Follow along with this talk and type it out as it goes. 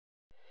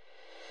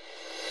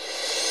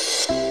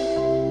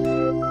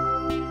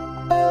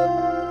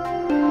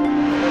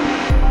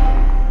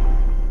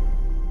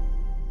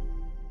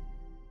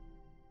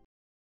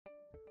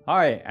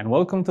Hi, and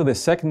welcome to the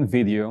second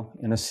video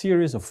in a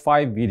series of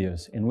 5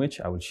 videos in which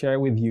I will share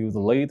with you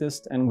the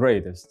latest and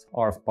greatest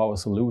RF power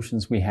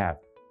solutions we have,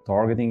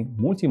 targeting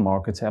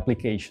multi-market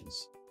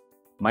applications.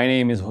 My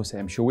name is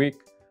Hossein Shawik,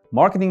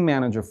 Marketing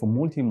Manager for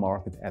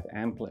Multi-Market at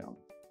Ampleon.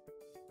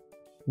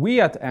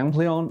 We at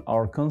Ampleon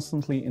are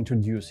constantly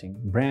introducing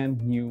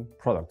brand new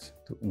products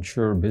to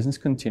ensure business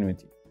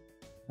continuity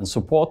and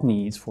support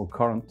needs for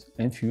current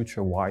and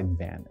future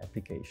wideband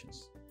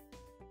applications.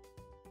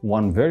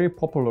 One very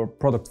popular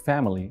product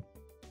family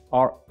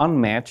are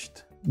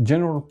unmatched,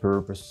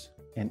 general-purpose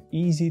and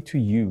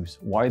easy-to-use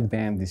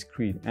wideband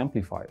discrete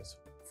amplifiers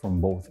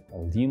from both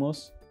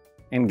LDMOS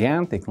and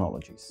GaN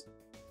technologies.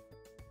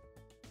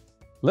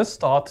 Let's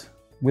start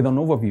with an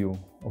overview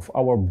of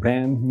our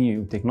brand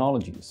new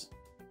technologies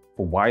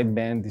for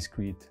wideband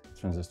discrete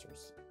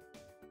transistors.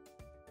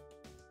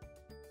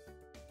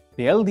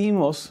 The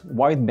LDMOS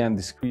wideband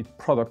discrete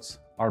products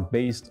are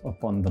based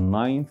upon the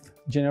 9th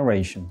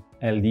generation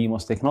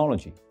LDMOS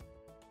technology.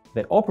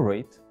 They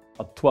operate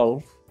at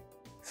 12,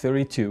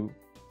 32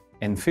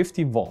 and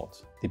 50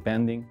 volts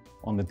depending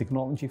on the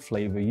technology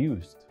flavor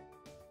used.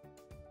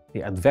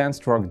 The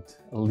advanced rugged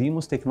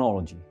LDMOS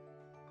technology,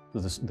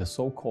 the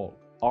so-called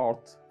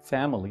ART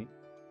family,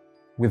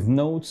 with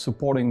nodes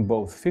supporting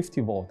both 50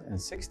 volt and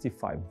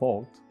 65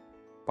 volt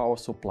power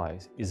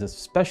supplies, is a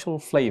special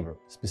flavor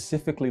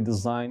specifically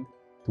designed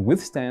to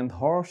withstand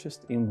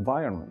harshest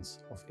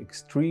environments of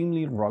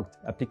extremely rugged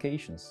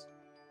applications.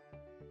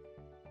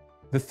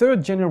 The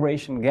 3rd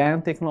generation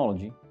GaN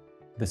technology,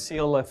 the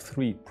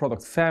CLF3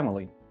 product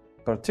family,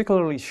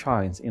 particularly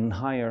shines in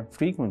higher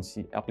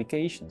frequency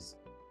applications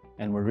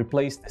and will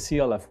replace the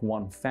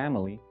CLF1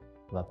 family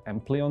that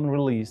Ampleon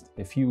released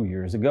a few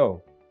years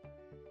ago.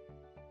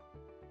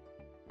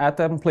 At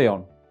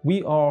Ampleon,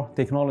 we are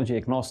technology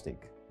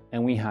agnostic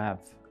and we have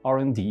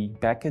R&D,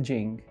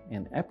 packaging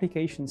and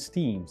applications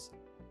teams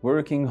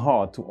working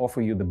hard to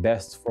offer you the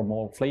best from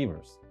all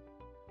flavors.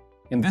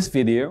 In this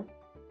video,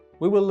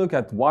 we will look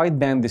at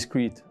wideband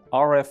discrete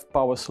RF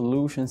power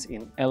solutions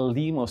in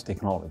LDMOS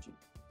technology.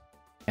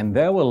 And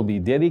there will be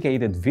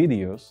dedicated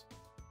videos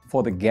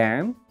for the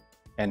GaN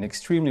and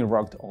extremely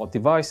rugged ART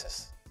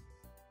devices.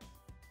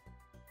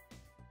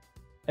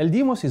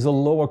 LDMOS is a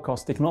lower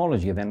cost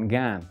technology than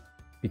GaN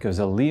because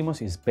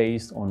LDMOS is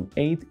based on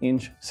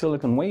 8-inch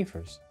silicon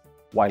wafers,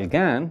 while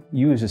GaN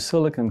uses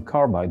silicon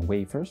carbide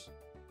wafers,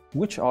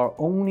 which are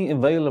only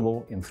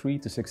available in 3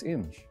 to 6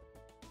 inch.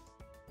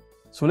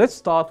 So let's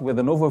start with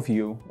an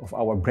overview of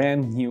our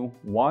brand new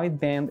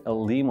wideband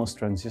LDMOS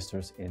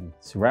transistors in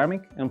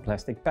ceramic and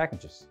plastic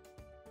packages.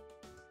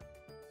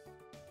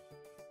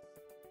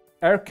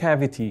 Air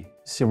cavity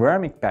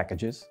ceramic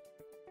packages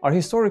are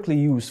historically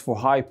used for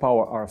high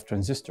power RF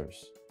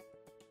transistors.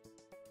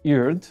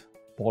 Eared,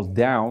 pulled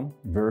down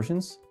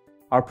versions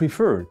are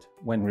preferred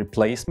when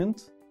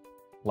replacement,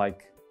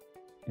 like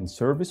in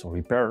service or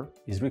repair,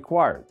 is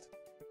required.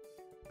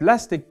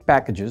 Plastic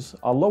packages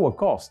are lower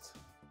cost.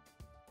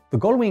 The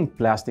Gullwing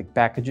plastic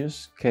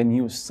packages can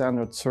use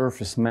standard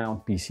surface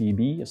mount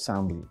PCB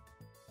assembly,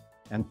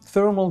 and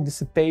thermal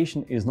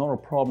dissipation is not a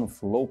problem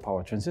for low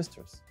power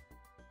transistors.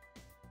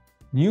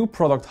 New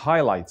product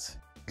highlights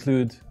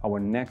include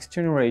our next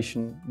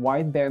generation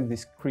wideband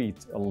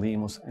discrete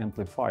LDMOS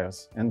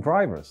amplifiers and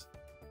drivers,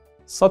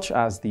 such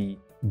as the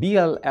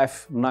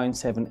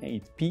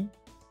BLF978P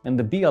and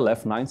the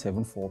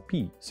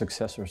BLF974P,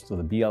 successors to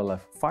the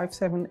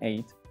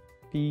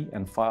BLF578P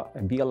and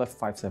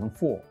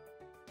BLF574.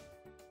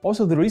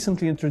 Also, the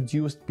recently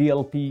introduced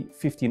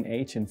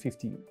BLP15H and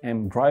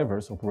 15M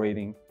drivers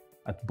operating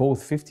at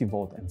both 50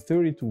 volt and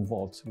 32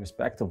 volts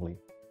respectively,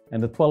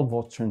 and the 12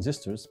 volt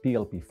transistors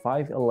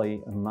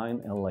BLP5LA and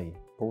 9LA,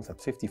 both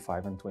at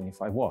 55 and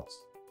 25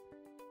 watts.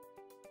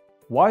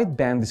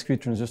 Wideband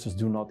discrete transistors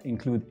do not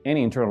include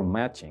any internal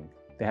matching.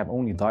 They have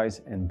only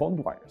diodes and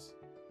bond wires.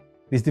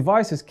 These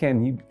devices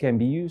can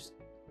be used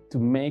to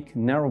make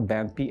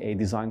narrowband PA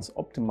designs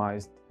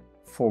optimized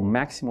for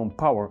maximum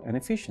power and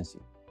efficiency,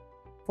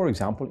 for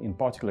example in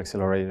particle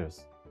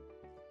accelerators.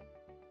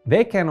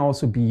 They can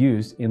also be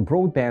used in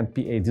broadband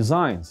PA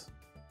designs,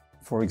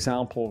 for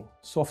example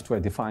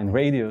software-defined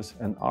radios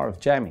and RF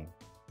jamming.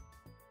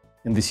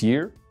 In this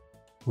year,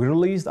 we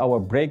released our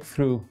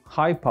breakthrough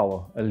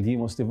high-power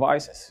LDMOS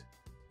devices,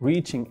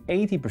 reaching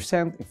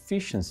 80%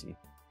 efficiency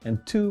and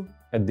 2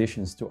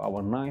 additions to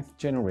our 9th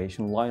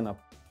generation lineup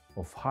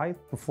of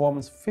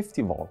high-performance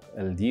 50-volt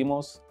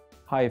LDMOS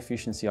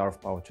high-efficiency RF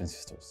power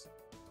transistors.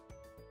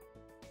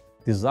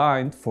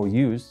 Designed for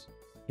use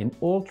in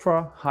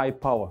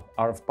ultra-high-power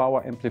RF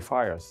power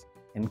amplifiers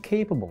and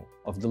capable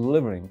of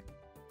delivering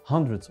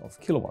hundreds of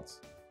kilowatts,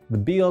 the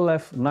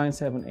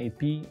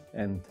BLF978P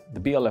and the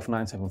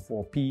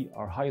BLF974P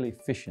are highly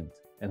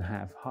efficient and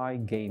have high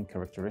gain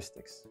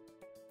characteristics.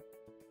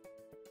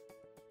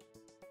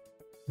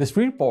 This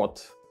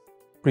report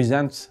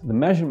presents the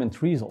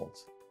measurement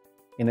results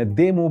in a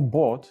demo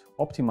board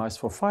optimized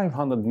for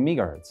 500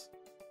 MHz,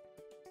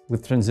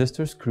 with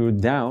transistors screwed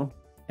down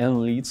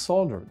and lead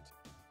soldered.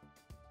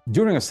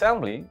 During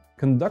assembly,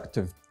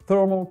 conductive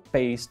thermal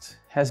paste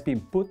has been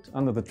put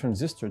under the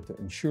transistor to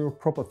ensure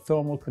proper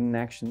thermal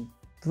connection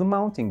to the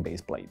mounting base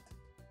plate.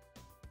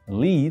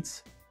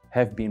 Leads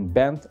have been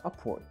bent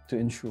upward to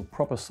ensure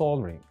proper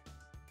soldering.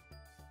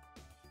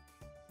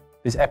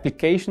 This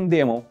application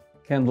demo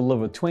can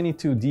deliver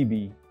 22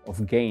 dB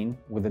of gain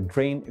with a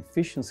drain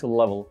efficiency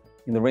level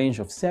in the range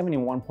of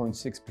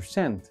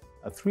 71.6%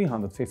 at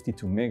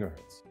 352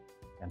 MHz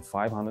and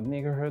 500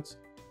 MHz,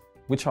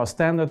 which are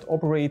standard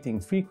operating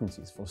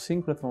frequencies for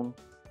synchrotron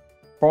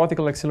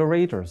particle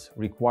accelerators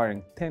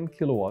requiring 10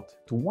 kW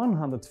to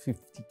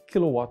 150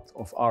 kW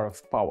of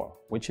RF power,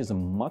 which is a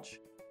much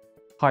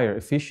higher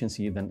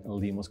efficiency than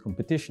LDMOS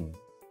competition.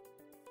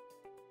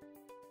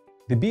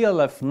 The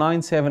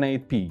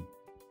BLF978P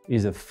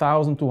is a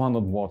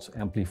 1200 watts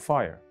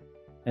amplifier,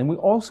 and we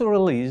also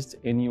released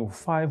a new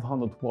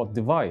 500 watt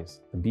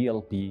device, the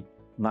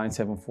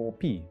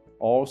BLP974P,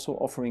 also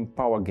offering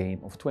power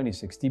gain of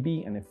 26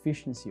 dB and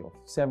efficiency of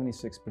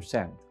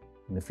 76%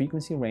 in the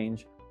frequency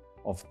range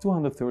of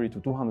 230 to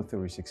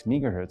 236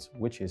 MHz,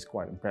 which is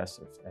quite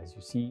impressive, as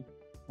you see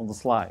on the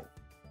slide.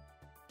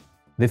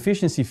 The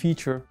efficiency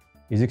feature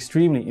is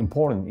extremely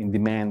important in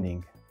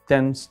demanding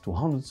tens to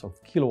hundreds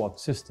of kilowatt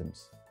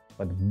systems,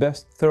 but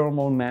best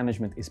thermal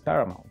management is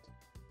paramount.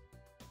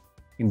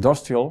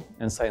 Industrial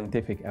and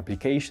scientific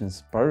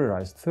applications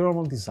prioritize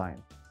thermal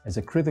design as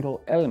a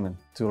critical element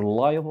to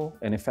reliable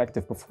and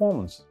effective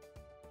performance.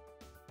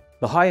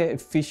 The higher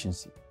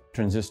efficiency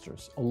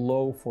transistors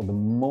allow for the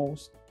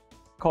most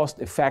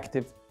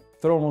cost-effective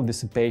thermal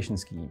dissipation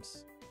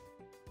schemes.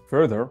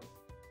 Further,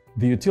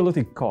 the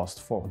utility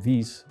cost for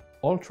these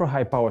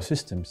ultra-high power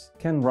systems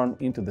can run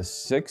into the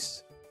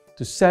 6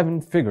 to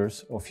 7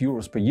 figures of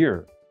euros per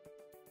year.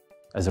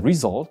 As a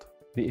result,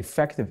 the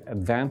efficiency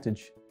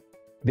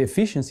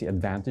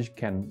advantage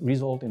can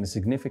result in a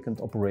significant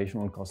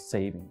operational cost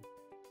saving.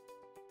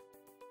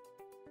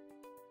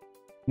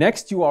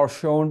 Next, you are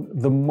shown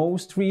the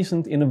most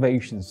recent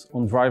innovations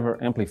on driver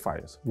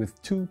amplifiers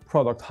with two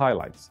product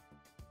highlights: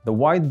 the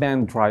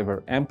wideband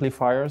driver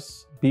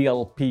amplifiers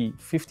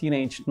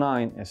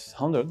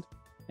BLP15H9S100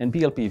 and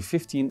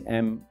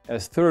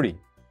BLP15M-S30.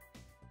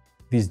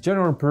 These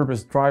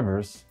general-purpose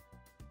drivers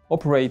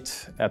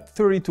operate at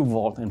 32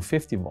 volt and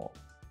 50 volt.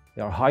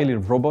 They are highly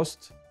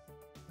robust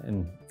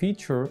and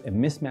feature a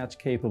mismatch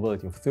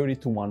capability of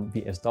 30:1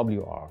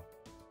 VSWR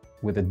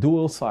with a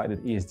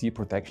dual-sided ESD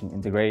protection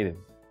integrated.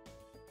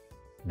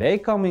 They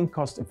come in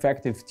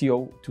cost-effective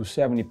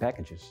TO270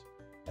 packages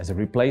as a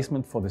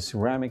replacement for the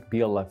ceramic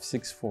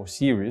BLF64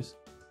 series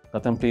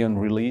that Ampleon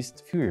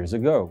released a few years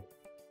ago.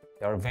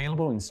 They are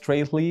available in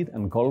straight lead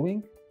and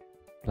gullwing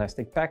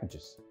plastic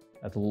packages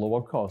at a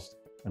lower cost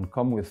and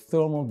come with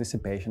thermal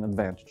dissipation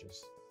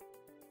advantages.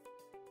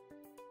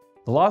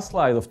 The last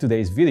slide of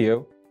today's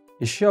video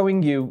is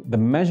showing you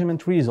the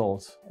measurement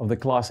results of the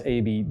Class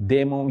AB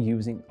demo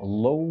using a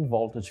low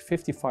voltage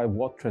 55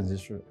 watt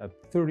transistor at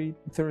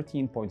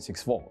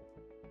 13.6 volt,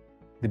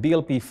 the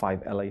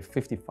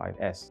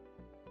BLP5LA55S.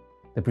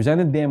 The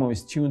presented demo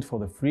is tuned for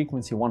the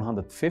frequency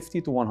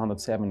 150 to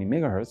 170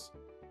 MHz.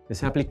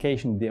 This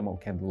application demo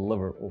can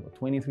deliver over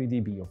 23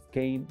 dB of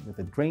gain with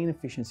a drain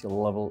efficiency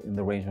level in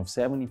the range of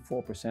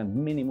 74%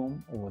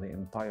 minimum over the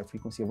entire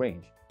frequency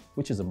range,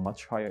 which is a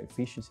much higher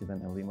efficiency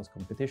than LDMOS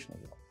competition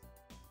as well.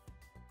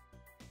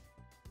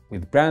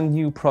 With brand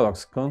new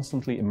products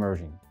constantly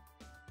emerging,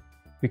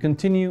 we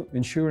continue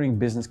ensuring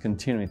business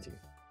continuity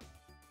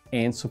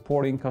and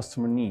supporting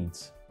customer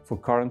needs for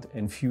current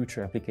and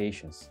future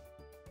applications.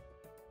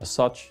 As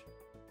such,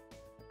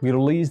 we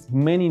released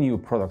many new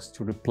products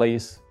to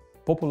replace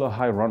popular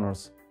high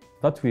runners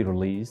that we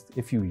released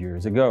a few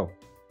years ago.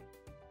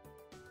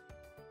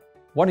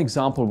 One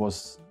example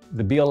was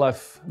the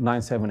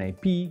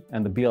BLF978P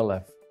and the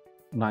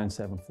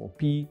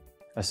BLF974P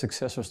as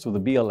successors to the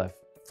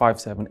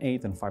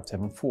BLF578 and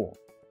 574.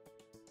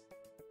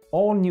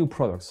 All new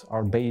products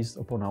are based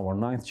upon our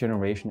 9th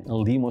generation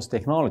LDMOS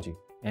technology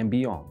and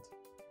beyond,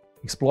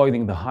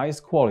 exploiting the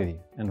highest quality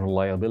and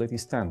reliability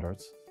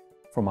standards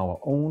from our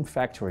own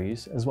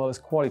factories as well as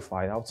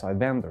qualified outside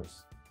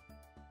vendors.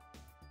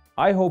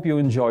 I hope you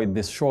enjoyed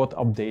this short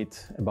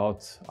update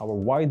about our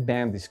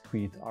wideband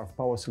discrete RF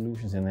power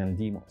solutions in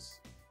LDMOS.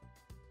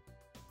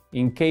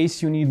 In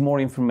case you need more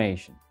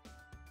information,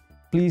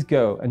 please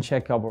go and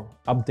check our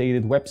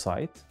updated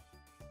website,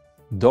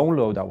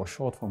 download our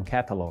short-form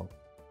catalog,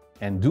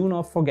 and do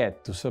not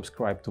forget to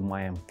subscribe to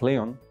my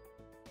Ampleon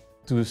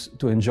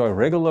to enjoy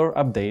regular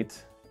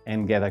updates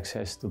and get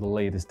access to the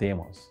latest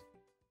demos.